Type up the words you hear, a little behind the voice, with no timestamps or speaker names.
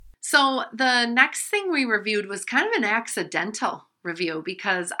So the next thing we reviewed was kind of an accidental review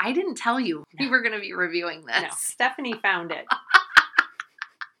because I didn't tell you we were going to be reviewing this. No, Stephanie found it.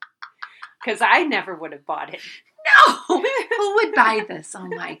 Because I never would have bought it. No! Who would buy this? Oh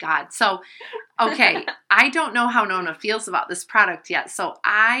my God. So, okay, I don't know how Nona feels about this product yet. So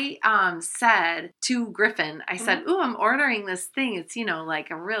I said to Griffin, I said, ooh, I'm ordering this thing. It's, like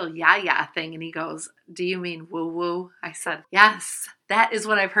a real yaya thing. And he goes, do you mean woo-woo? I said, yes, that is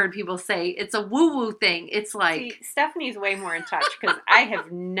what I've heard people say. It's a woo-woo thing. It's like... See, Stephanie's way more in touch because I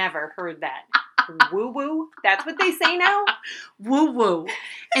have never heard that. Woo-woo? That's what they say now? Woo-woo.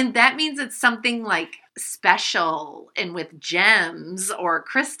 And that means it's something like special and with gems or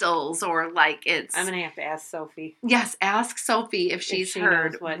crystals or like it's... I'm going to have to ask Sophie. Yes, ask Sophie if she's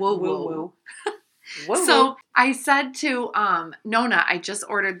heard woo-woo. Woo-woo. So I said to Nona, I just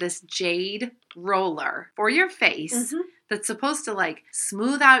ordered this jade roller for your face that's supposed to like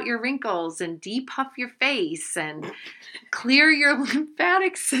smooth out your wrinkles and depuff your face and clear your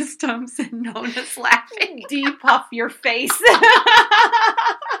lymphatic systems. And Nona's laughing. Depuff your face.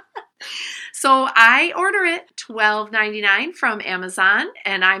 So I order it $12.99 from Amazon,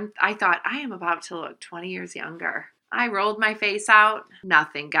 and I thought I am about to look 20 years younger. I rolled my face out.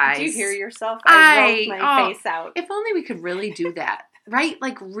 Nothing, guys. Do you hear yourself? I rolled my face out. If only we could really do that. Right?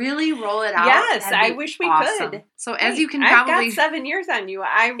 Like really roll it out. Yes, I wish we could. So as you can probably... I've got 7 years on you.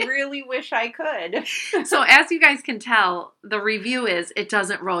 I really wish I could. So as you guys can tell, the review is it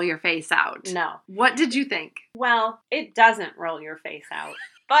doesn't roll your face out. No. What did you think? Well, it doesn't roll your face out.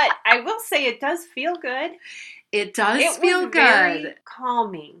 But I will say it does feel good. It does feel good. Very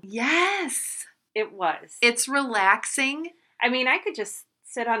calming. Yes. It was. It's relaxing. I mean, I could just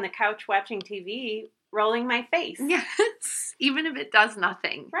sit on the couch watching TV, rolling my face. Yes. Even if it does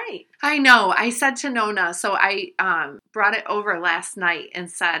nothing. Right. I know. I said to Nona, so I brought it over last night and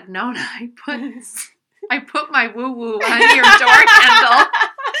said, Nona, I put my woo-woo on your door handle.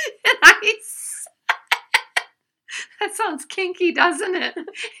 And that sounds kinky, doesn't it?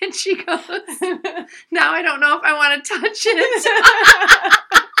 And she goes, now I don't know if I want to touch it.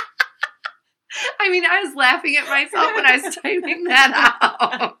 I mean, I was laughing at myself when I was typing that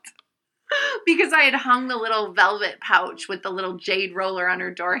out. Because I had hung the little velvet pouch with the little jade roller on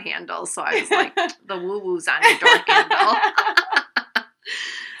her door handle. So I was like, the woo-woo's on your door handle.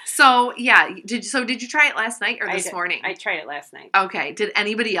 So, yeah. Did you try it last night or this morning? I tried it last night. Okay. Did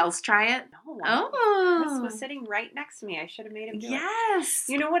anybody else try it? No. Oh. Chris was sitting right next to me. I should have made him do it. Yes.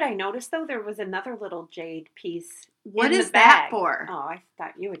 You know what I noticed, though? There was another little jade piece. What is that for? Oh, I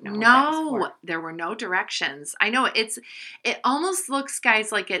thought you would know what that was for. There were no directions. I know it almost looks,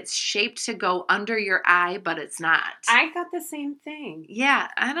 guys, like it's shaped to go under your eye, but it's not. I thought the same thing. Yeah,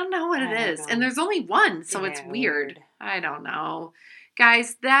 I don't know what it is. And there's only one, so it's weird. I don't know.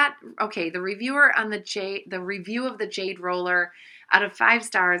 Guys, the reviewer on the review of the jade roller, out of 5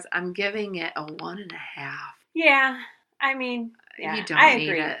 stars, I'm giving it a 1.5. Yeah, I mean, you don't need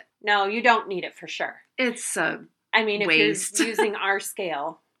it. No, you don't need it for sure. It's a waste. If you're using our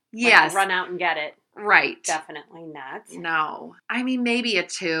scale, yes, run out and get it. Right. Definitely not. No. I mean, maybe a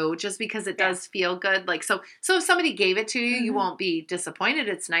 2, just because it does feel good. Like, so if somebody gave it to you, you won't be disappointed.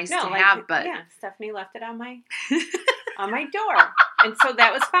 It's nice to have, but... Yeah, Stephanie left it on my on my door. And so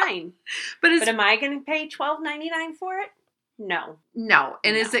that was fine. But am I going to pay $12.99 for it? No. No.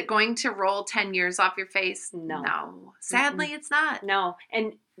 And is it going to roll 10 years off your face? No. Sadly, it's not. No.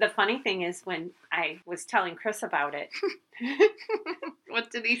 And the funny thing is when I was telling Chris about it.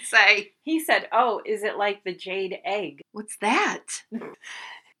 What did he say? He said, oh, is it like the jade egg? What's that?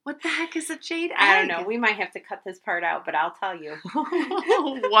 What the heck is a jade egg? I don't know. We might have to cut this part out, but I'll tell you.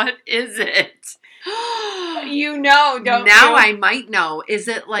 What is it? You know, don't now you? I might know. Is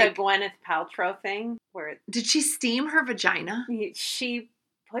it like... The Gwyneth Paltrow thing? Did she steam her vagina? She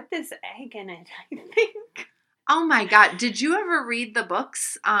put this egg in it, I think. Oh my God. Did you ever read the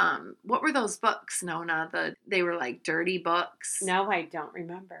books? What were those books, Nona? They were like dirty books. No, I don't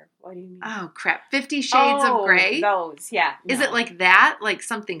remember. What do you mean? Oh crap. 50 Shades of Grey? Those, yeah. No. Is it like that? Like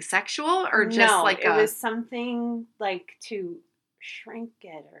something sexual or just like it was something like to shrink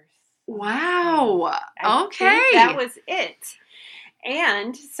it or something. Wow. Okay. I think that was it.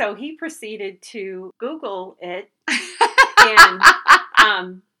 And so he proceeded to Google it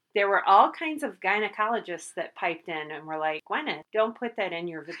and there were all kinds of gynecologists that piped in and were like, Gwyneth, don't put that in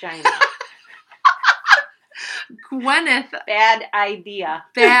your vagina. Gwyneth. Bad idea.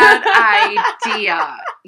 Bad idea.